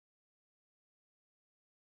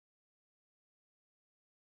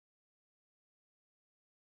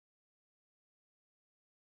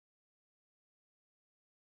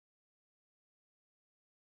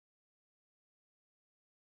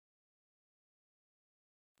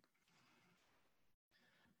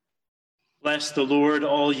Bless the Lord,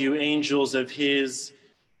 all you angels of his,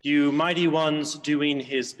 you mighty ones doing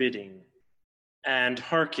his bidding, and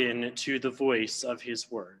hearken to the voice of his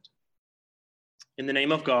word. In the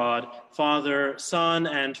name of God, Father, Son,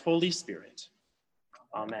 and Holy Spirit.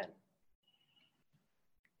 Amen.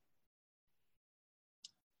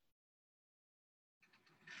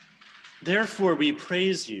 Therefore we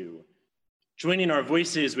praise you, joining our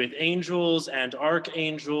voices with angels and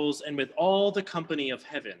archangels and with all the company of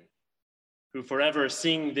heaven, who forever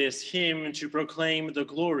sing this hymn to proclaim the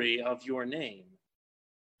glory of your name.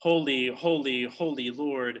 Holy, holy, holy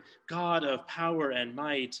Lord, God of power and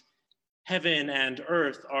might, heaven and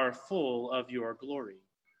earth are full of your glory.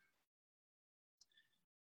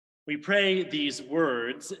 We pray these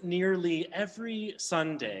words nearly every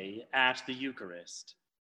Sunday at the Eucharist.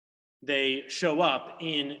 They show up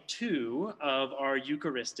in two of our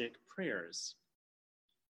Eucharistic prayers.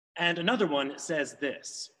 And another one says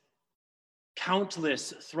this: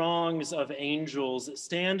 countless throngs of angels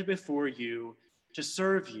stand before you to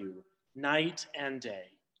serve you night and day.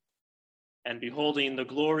 And beholding the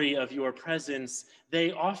glory of your presence,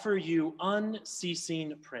 they offer you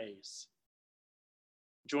unceasing praise.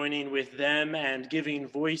 Joining with them and giving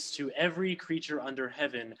voice to every creature under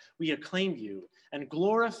heaven, we acclaim you and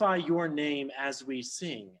glorify your name as we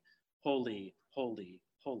sing, Holy, holy,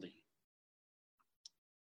 holy.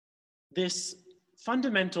 This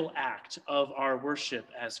fundamental act of our worship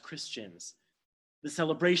as Christians, the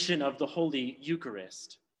celebration of the Holy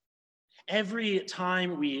Eucharist. Every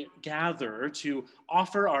time we gather to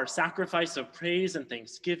offer our sacrifice of praise and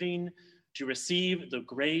thanksgiving, to receive the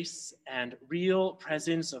grace and real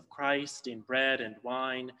presence of Christ in bread and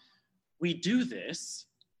wine, we do this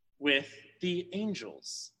with the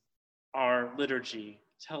angels, our liturgy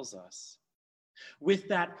tells us. With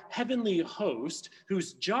that heavenly host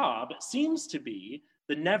whose job seems to be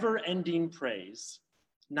the never-ending praise,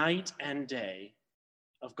 night and day,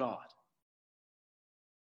 of God.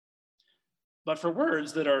 But for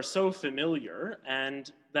words that are so familiar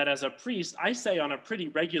and that as a priest I say on a pretty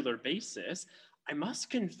regular basis, I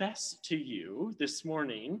must confess to you this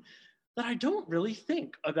morning that I don't really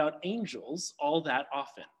think about angels all that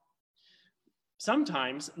often.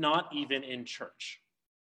 Sometimes not even in church.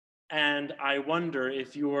 And I wonder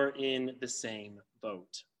if you're in the same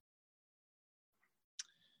boat.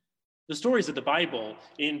 The stories of the Bible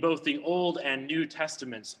in both the Old and New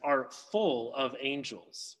Testaments are full of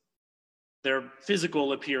angels. Their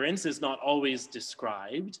physical appearance is not always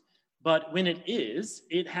described, but when it is,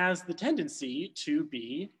 it has the tendency to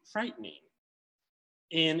be frightening.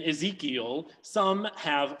 In Ezekiel, some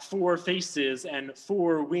have 4 faces and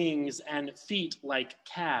 4 wings and feet like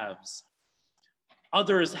calves.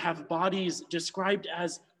 Others have bodies described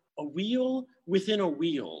as a wheel within a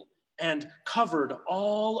wheel and covered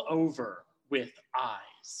all over with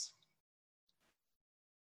eyes.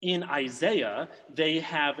 In Isaiah, they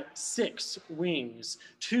have 6 wings,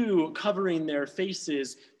 2 covering their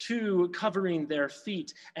faces, 2 covering their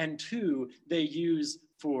feet, and 2 they use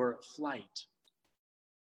for flight.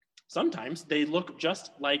 Sometimes they look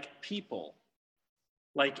just like people,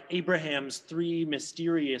 like Abraham's 3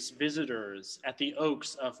 mysterious visitors at the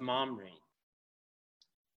Oaks of Mamre,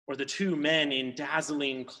 or the 2 men in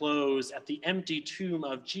dazzling clothes at the empty tomb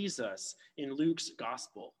of Jesus in Luke's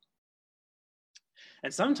gospel.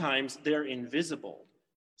 And sometimes they're invisible,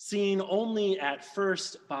 seen only at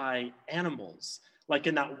first by animals, like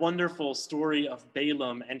in that wonderful story of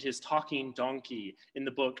Balaam and his talking donkey in the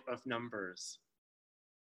book of Numbers.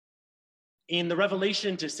 In the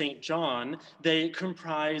Revelation to St. John, they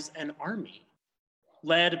comprise an army,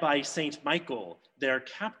 led by St. Michael, their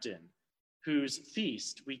captain, whose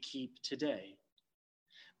feast we keep today.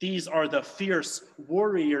 These are the fierce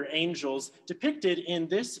warrior angels depicted in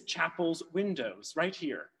this chapel's windows, right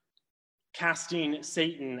here, casting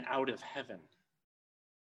Satan out of heaven.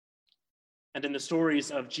 And in the stories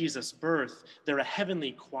of Jesus' birth, they're a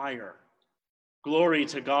heavenly choir. Glory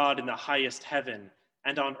to God in the highest heaven,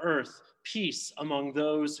 and on earth, peace among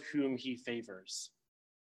those whom he favors.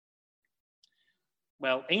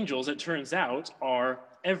 Well, angels, it turns out, are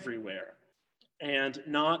everywhere, and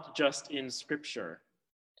not just in Scripture.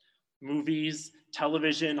 Movies,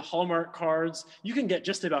 television, Hallmark cards, you can get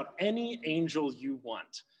just about any angel you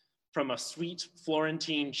want, from a sweet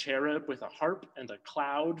Florentine cherub with a harp and a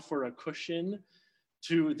cloud for a cushion,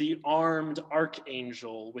 to the armed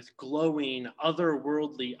archangel with glowing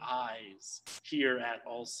otherworldly eyes here at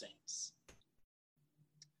All Saints.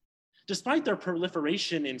 Despite their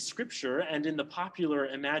proliferation in Scripture and in the popular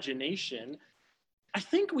imagination, I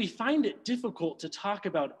think we find it difficult to talk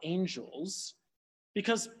about angels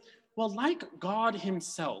because, well, like God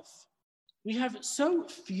himself, We have so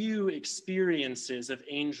few experiences of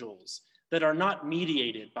angels that are not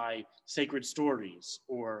mediated by sacred stories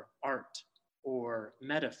or art or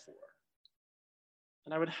metaphor.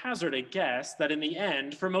 And I would hazard a guess that in the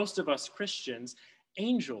end, for most of us Christians,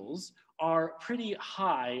 angels are pretty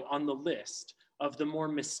high on the list of the more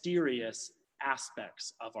mysterious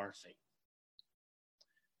aspects of our faith.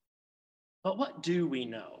 But what do we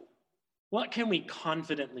know? What can we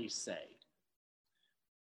confidently say?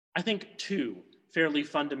 I think two fairly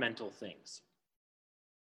fundamental things.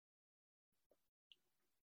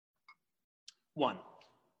 One,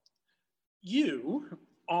 you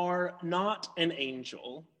are not an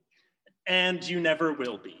angel, and you never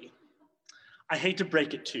will be. I hate to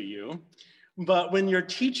break it to you, but when your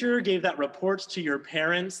teacher gave that report to your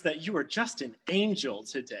parents that you were just an angel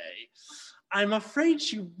today, I'm afraid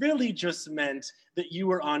she really just meant that you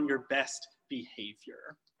were on your best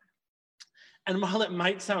behavior. And while it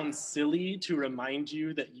might sound silly to remind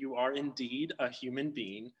you that you are indeed a human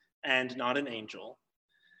being and not an angel,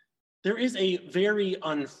 there is a very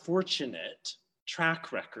unfortunate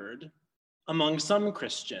track record among some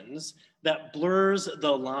Christians that blurs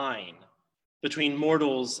the line between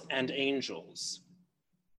mortals and angels,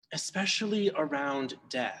 especially around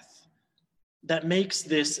death, that makes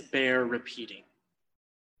this bear repeating.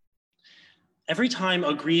 Every time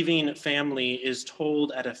a grieving family is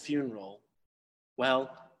told at a funeral,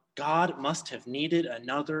 well, God must have needed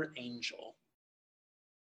another angel,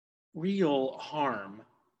 real harm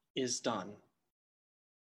is done.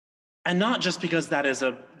 And not just because that is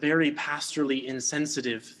a very pastorally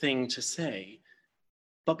insensitive thing to say,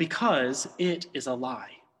 but because it is a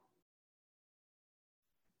lie.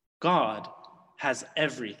 God has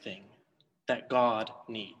everything that God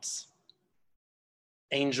needs.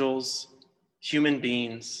 Angels, human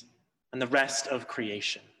beings, and the rest of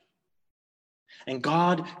creation. And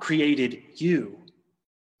God created you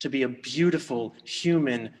to be a beautiful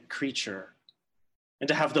human creature and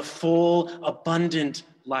to have the full, abundant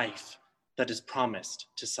life that is promised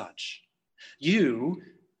to such. You,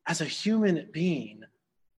 as a human being,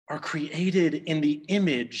 are created in the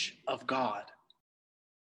image of God.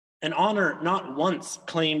 An honor not once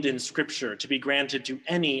claimed in Scripture to be granted to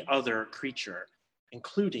any other creature,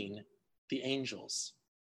 including the angels.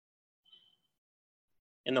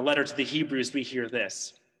 In the letter to the Hebrews, we hear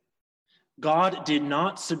this: God did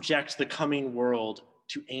not subject the coming world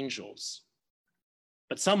to angels.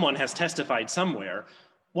 But someone has testified somewhere,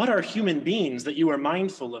 what are human beings that you are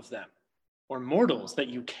mindful of them, or mortals that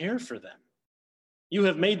you care for them? You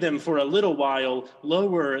have made them for a little while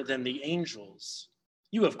lower than the angels.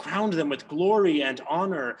 You have crowned them with glory and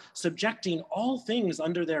honor, subjecting all things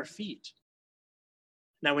under their feet.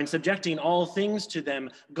 Now, in subjecting all things to them,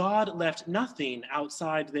 God left nothing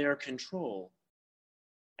outside their control.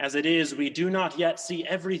 As it is, we do not yet see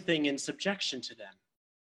everything in subjection to them.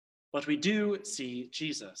 But we do see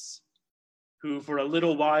Jesus, who for a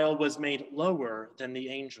little while was made lower than the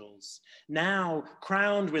angels, now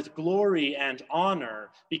crowned with glory and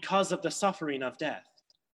honor because of the suffering of death,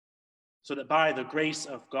 so that by the grace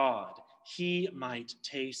of God, he might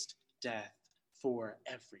taste death for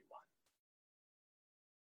everyone.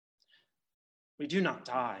 We do not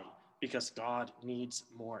die because God needs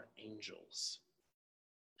more angels.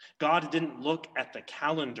 God didn't look at the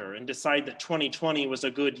calendar and decide that 2020 was a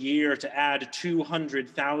good year to add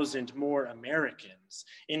 200,000 more Americans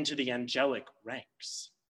into the angelic ranks.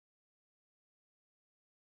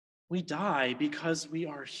 We die because we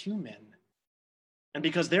are human, and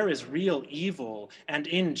because there is real evil and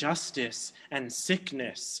injustice and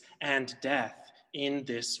sickness and death in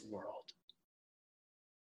this world.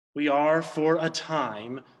 We are, for a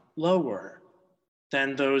time, lower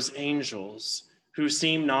than those angels who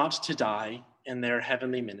seem not to die in their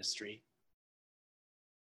heavenly ministry.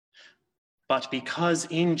 But because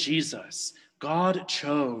in Jesus, God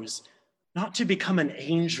chose not to become an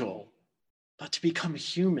angel, but to become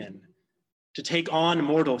human, to take on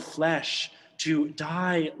mortal flesh, to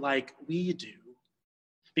die like we do.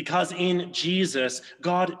 Because in Jesus,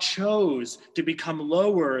 God chose to become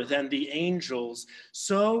lower than the angels,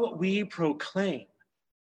 so we proclaim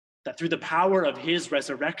that through the power of his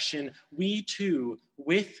resurrection, we too,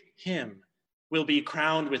 with him, will be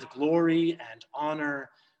crowned with glory and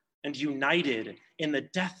honor and united in the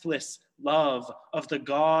deathless love of the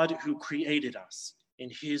God who created us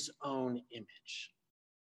in his own image.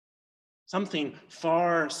 Something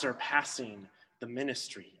far surpassing the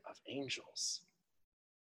ministry of angels.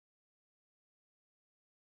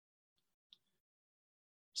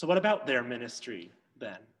 So what about their ministry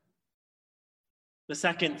then? The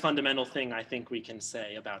second fundamental thing I think we can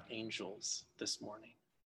say about angels this morning.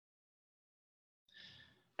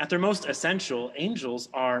 At their most essential, angels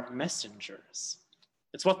are messengers.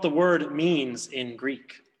 It's what the word means in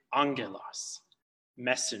Greek, angelos,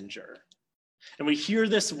 messenger. And we hear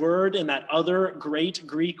this word in that other great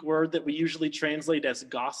Greek word that we usually translate as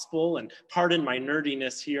gospel, and pardon my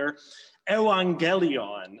nerdiness here,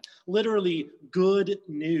 evangelion, literally good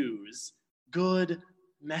news, good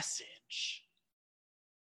message.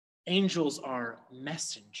 Angels are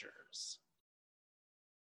messengers.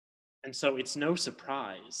 And so it's no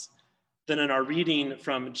surprise that in our reading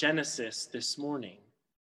from Genesis this morning,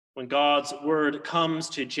 when God's word comes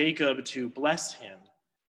to Jacob to bless him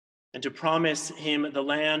and to promise him the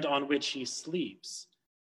land on which he sleeps,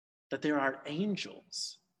 that there are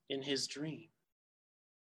angels in his dream.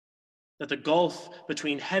 That the gulf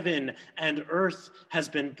between heaven and earth has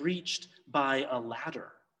been breached by a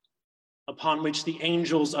ladder upon which the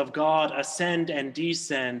angels of God ascend and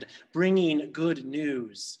descend, bringing good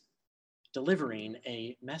news, delivering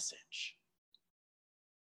a message.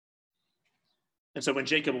 And so when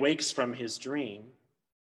Jacob wakes from his dream,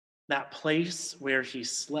 that place where he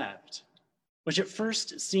slept, which at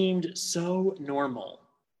first seemed so normal,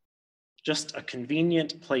 just a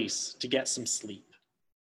convenient place to get some sleep,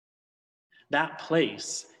 that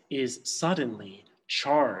place is suddenly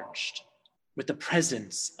charged with the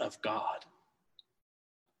presence of God.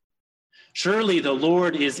 Surely the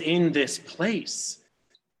Lord is in this place,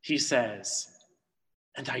 he says,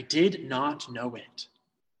 and I did not know it.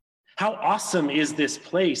 How awesome is this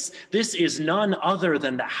place? This is none other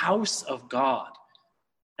than the house of God,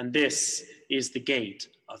 and this is the gate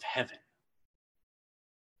of heaven.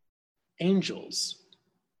 Angels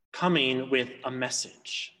coming with a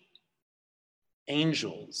message.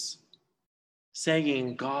 Angels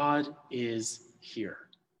saying God is here.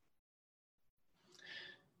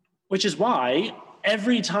 Which is why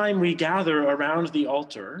every time we gather around the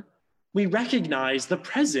altar, we recognize the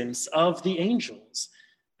presence of the angels,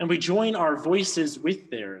 and we join our voices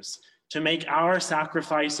with theirs to make our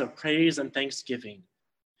sacrifice of praise and thanksgiving,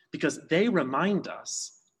 because they remind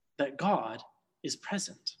us that God is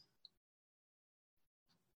present.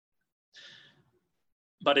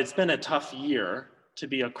 But it's been a tough year to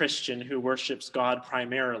be a Christian who worships God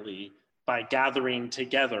primarily by gathering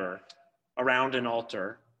together around an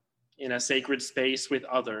altar in a sacred space with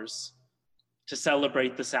others to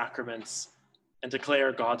celebrate the sacraments and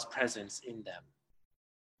declare God's presence in them.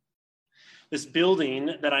 This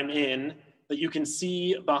building that I'm in, that you can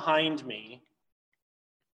see behind me,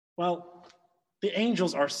 well, the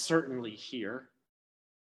angels are certainly here.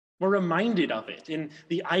 We're reminded of it in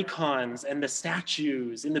the icons and the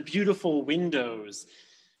statues, in the beautiful windows,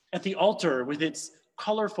 at the altar with its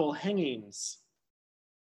colorful hangings.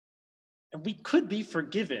 And we could be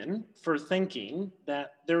forgiven for thinking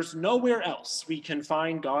that there's nowhere else we can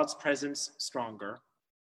find God's presence stronger,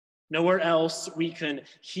 nowhere else we can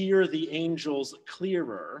hear the angels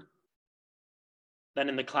clearer than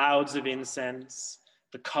in the clouds of incense,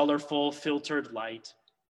 the colorful filtered light,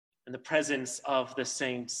 and the presence of the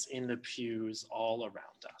saints in the pews all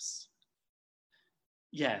around us.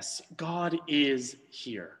 Yes, God is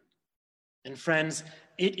here. And friends,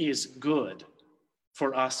 it is good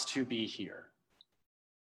for us to be here.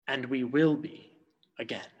 And we will be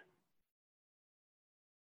again.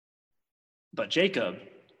 But Jacob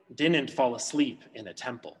didn't fall asleep in a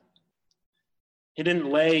temple. He didn't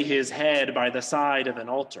lay his head by the side of an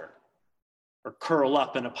altar or curl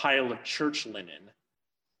up in a pile of church linen.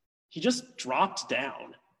 He just dropped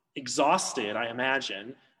down, exhausted, I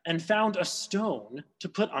imagine, and found a stone to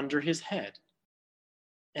put under his head.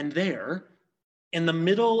 And there, in the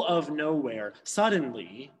middle of nowhere,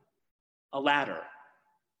 suddenly, a ladder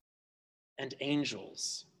and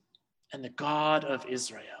angels and the God of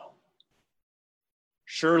Israel.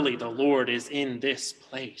 Surely the Lord is in this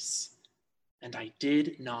place, and I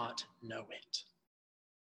did not know it.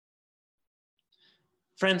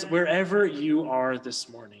 Friends, wherever you are this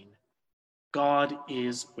morning, God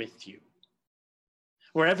is with you.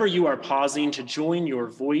 Wherever you are pausing to join your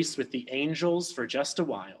voice with the angels for just a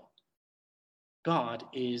while, God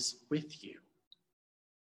is with you.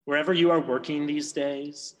 Wherever you are working these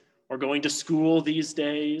days, or going to school these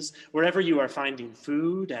days, wherever you are finding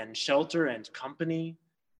food and shelter and company,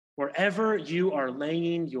 wherever you are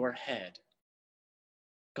laying your head,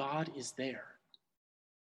 God is there.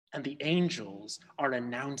 And the angels are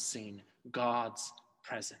announcing God's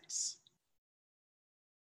presence.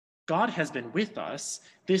 God has been with us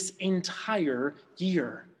this entire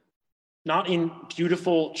year, not in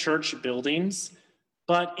beautiful church buildings,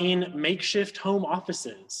 but in makeshift home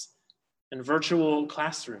offices and virtual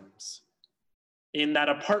classrooms, in that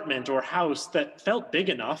apartment or house that felt big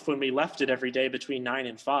enough when we left it every day between 9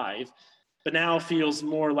 and 5, but now feels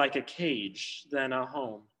more like a cage than a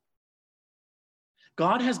home.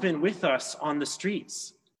 God has been with us on the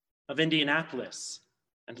streets of Indianapolis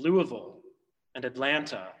and Louisville and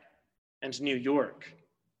Atlanta and New York,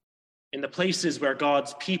 in the places where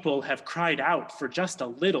God's people have cried out for just a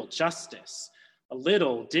little justice, a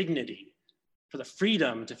little dignity, for the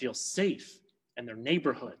freedom to feel safe in their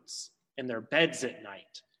neighborhoods, in their beds at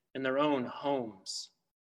night, in their own homes.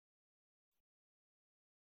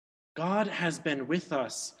 God has been with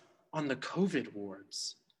us on the COVID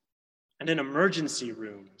wards and in emergency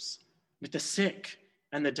rooms, with the sick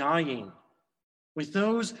and the dying, with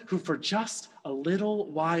those who for just a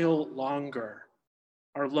little while longer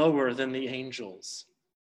are lower than the angels,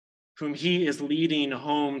 whom he is leading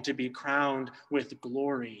home to be crowned with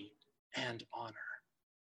glory and honor.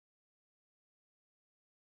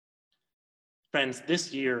 Friends,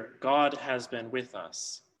 this year, God has been with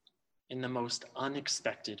us in the most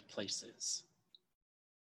unexpected places.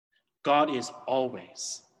 God is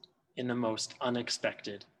always in the most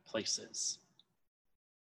unexpected places,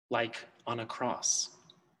 like on a cross.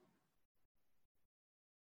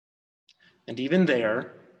 And even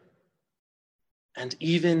there, and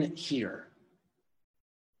even here,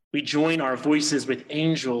 we join our voices with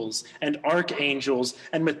angels and archangels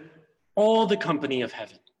and with all the company of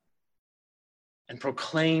heaven and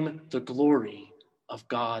proclaim the glory of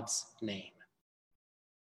God's name.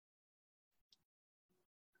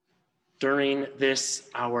 During this,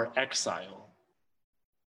 our exile,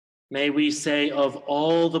 may we say of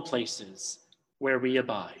all the places where we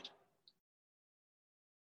abide,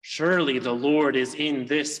 surely the Lord is in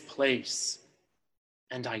this place,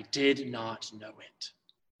 and I did not know it.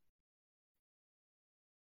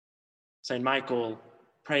 Saint Michael,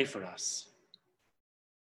 pray for us.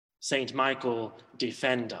 Saint Michael,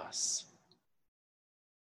 defend us.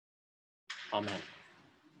 Amen.